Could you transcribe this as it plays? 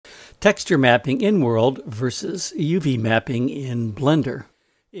Texture mapping in World versus UV mapping in Blender.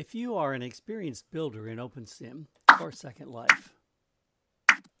 If you are an experienced builder in OpenSim or Second Life,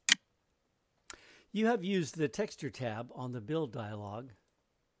 you have used the Texture tab on the Build dialog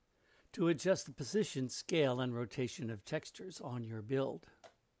to adjust the position, scale, and rotation of textures on your build.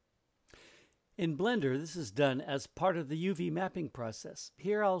 In Blender, this is done as part of the UV mapping process.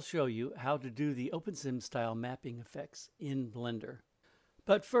 Here I'll show you how to do the OpenSim style mapping effects in Blender.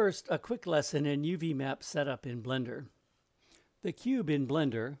 But first, a quick lesson in UV map setup in Blender. The cube in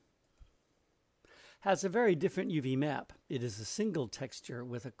Blender has a very different UV map. It is a single texture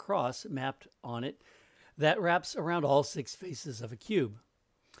with a cross mapped on it that wraps around all 6 faces of a cube.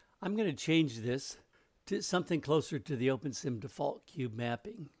 I'm going to change this to something closer to the OpenSim default cube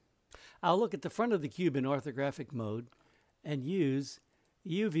mapping. I'll look at the front of the cube in orthographic mode and use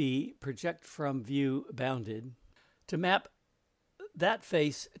UV project from view bounded to map that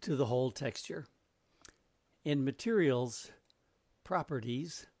face to the whole texture. In materials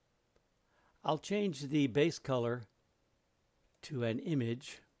properties, I'll change the base color to an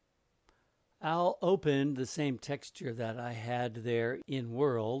image. I'll open the same texture that I had there in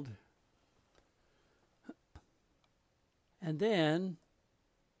World, and then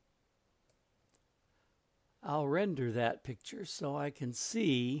I'll render that picture so I can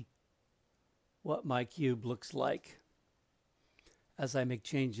see what my cube looks like. As I make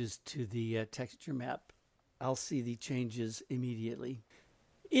changes to the texture map, I'll see the changes immediately.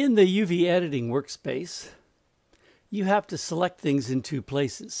 In the UV editing workspace, you have to select things in 2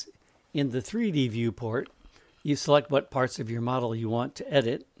 places. In the 3D viewport, you select what parts of your model you want to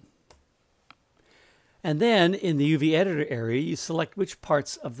edit. And then in the UV editor area, you select which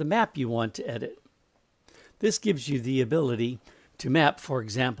parts of the map you want to edit. This gives you the ability to map, for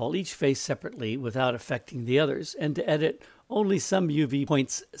example, each face separately without affecting the others, and to edit only some UV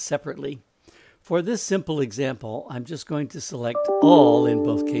points separately. For this simple example, I'm just going to select all in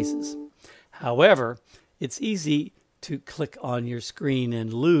both cases. However, it's easy to click on your screen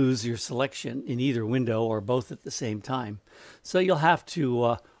and lose your selection in either window or both at the same time. So you'll have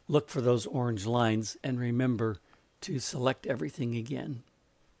to look for those orange lines and remember to select everything again.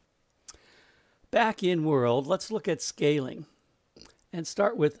 Back in World, let's look at scaling and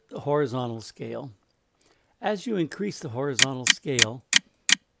start with the horizontal scale. As you increase the horizontal scale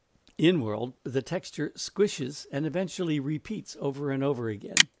in World, the texture squishes and eventually repeats over and over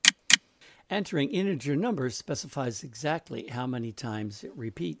again. Entering integer numbers specifies exactly how many times it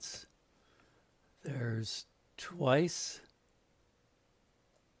repeats. There's twice,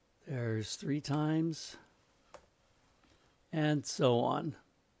 there's 3 times, and so on.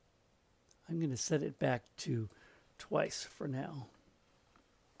 I'm going to set it back to twice for now.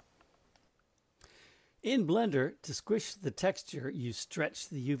 In Blender, to squish the texture, you stretch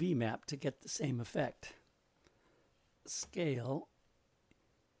the UV map to get the same effect. Scale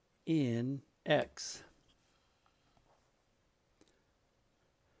in X.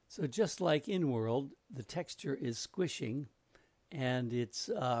 So just like in World, the texture is squishing and it's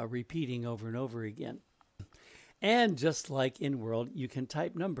repeating over and over again. And just like in World, you can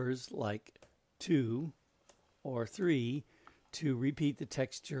type numbers like 2 or 3 to repeat the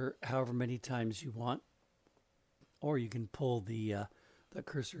texture however many times you want. Or you can pull the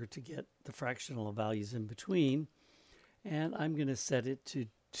cursor to get the fractional values in between. And I'm going to set it to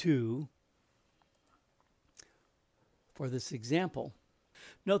 2 for this example.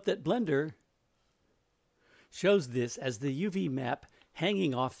 Note that Blender shows this as the UV map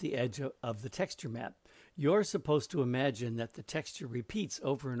hanging off the edge of the texture map. You're supposed to imagine that the texture repeats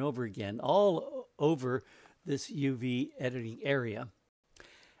over and over again all over this UV editing area.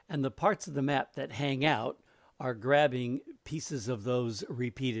 And the parts of the map that hang out are grabbing pieces of those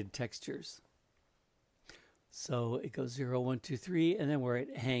repeated textures. So it goes 0, 1, 2, 3, and then where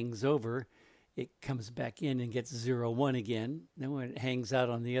it hangs over, it comes back in and gets 0, 1 again. Then when it hangs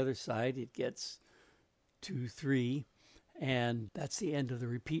out on the other side, it gets 2, 3, and that's the end of the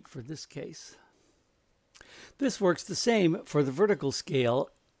repeat for this case. This works the same for the vertical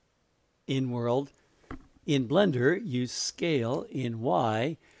scale in World. In Blender, you scale in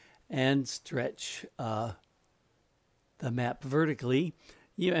Y and stretch the map vertically.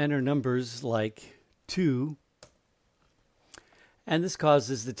 You enter numbers like 2, and this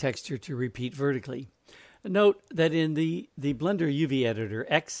causes the texture to repeat vertically. Note that in the Blender UV editor,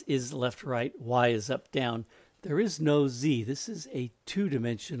 X is left, right, Y is up, down. There is no Z. This is a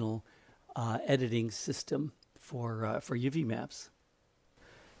 2-dimensional editing system for UV maps.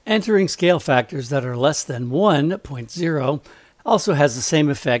 Entering scale factors that are less than 1.0 also has the same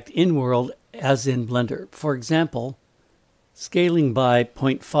effect in World as in Blender. For example, Scaling by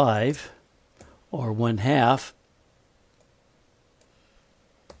 0.5 or 1/2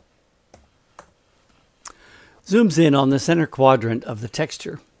 zooms in on the center quadrant of the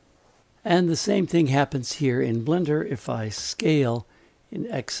texture. And the same thing happens here in Blender. If I scale in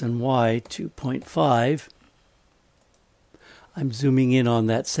X and Y to 0.5, I'm zooming in on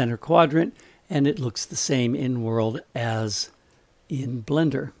that center quadrant, and it looks the same in world as in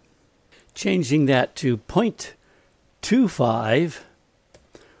Blender. Changing that to 0.25,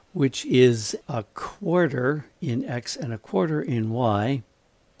 which is a quarter in X and a quarter in Y,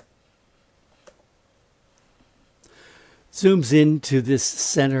 zooms into this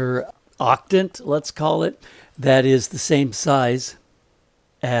center octant, let's call it, that is the same size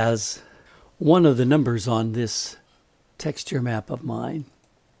as one of the numbers on this texture map of mine.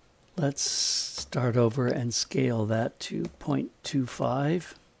 Let's start over and scale that to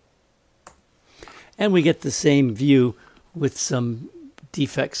 0.25. And we get the same view with some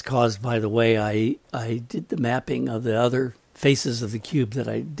defects caused by the way I did the mapping of the other faces of the cube that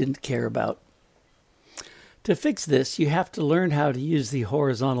I didn't care about. To fix this, you have to learn how to use the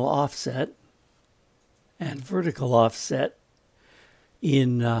horizontal offset and vertical offset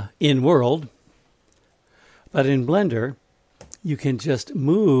in World. But in Blender, you can just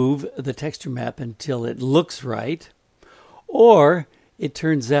move the texture map until it looks right, or it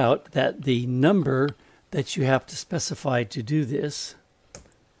turns out that the number that you have to specify to do this,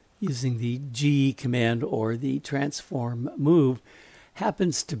 using the G command or the transform move,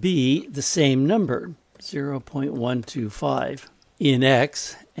 happens to be the same number, 0.125 in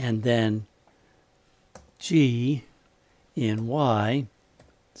X, and then G in Y,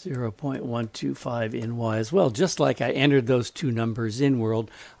 0.125 in Y as well. Just like I entered those two numbers in World,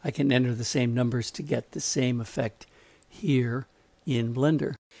 I can enter the same numbers to get the same effect here in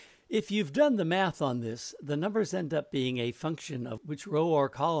Blender. If you've done the math on this, the numbers end up being a function of which row or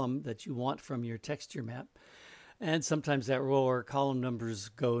column that you want from your texture map. And sometimes that row or column numbers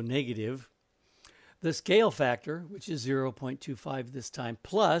go negative. The scale factor, which is 0.25 this time,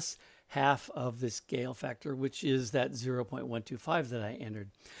 plus half of the scale factor, which is that 0.125 that I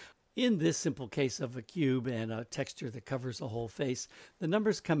entered. In this simple case of a cube and a texture that covers a whole face, the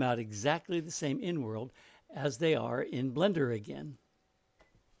numbers come out exactly the same in World as they are in Blender again.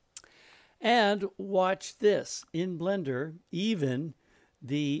 And watch this. In Blender, even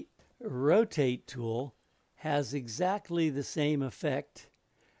the rotate tool has exactly the same effect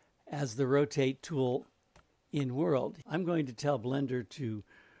as the rotate tool in World. I'm going to tell Blender to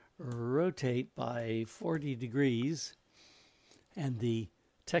rotate by 40 degrees, and the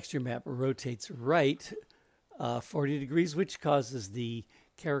texture map rotates right 40 degrees, which causes the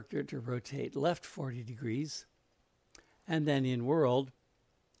character to rotate left 40 degrees. And then in World,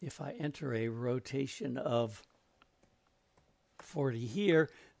 if I enter a rotation of 40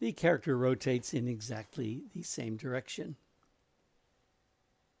 here, the character rotates in exactly the same direction.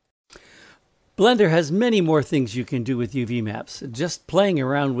 Blender has many more things you can do with UV maps. Just playing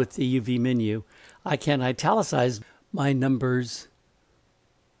around with the UV menu, I can italicize my numbers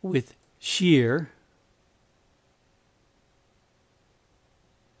with shear.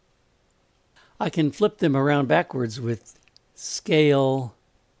 I can flip them around backwards with scale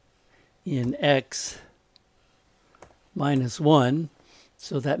in X -1,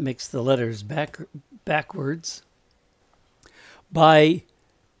 so that makes the letters backwards. By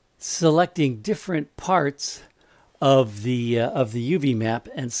selecting different parts of the UV map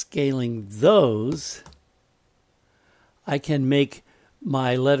and scaling those, I can make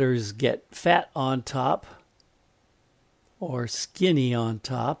my letters get fat on top or skinny on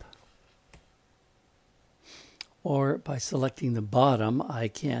top. Or by selecting the bottom, I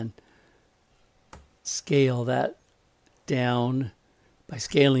can scale that down. By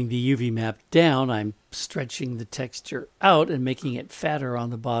scaling the UV map down, I'm stretching the texture out and making it fatter on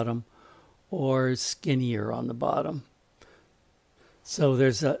the bottom or skinnier on the bottom. So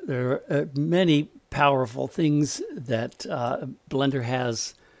there are many powerful things that Blender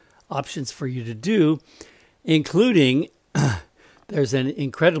has options for you to do, including there's an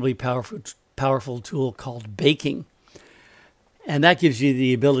incredibly powerful tool called baking. And that gives you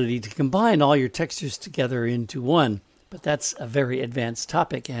the ability to combine all your textures together into one. But that's a very advanced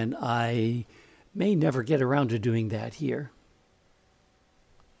topic, and I may never get around to doing that here.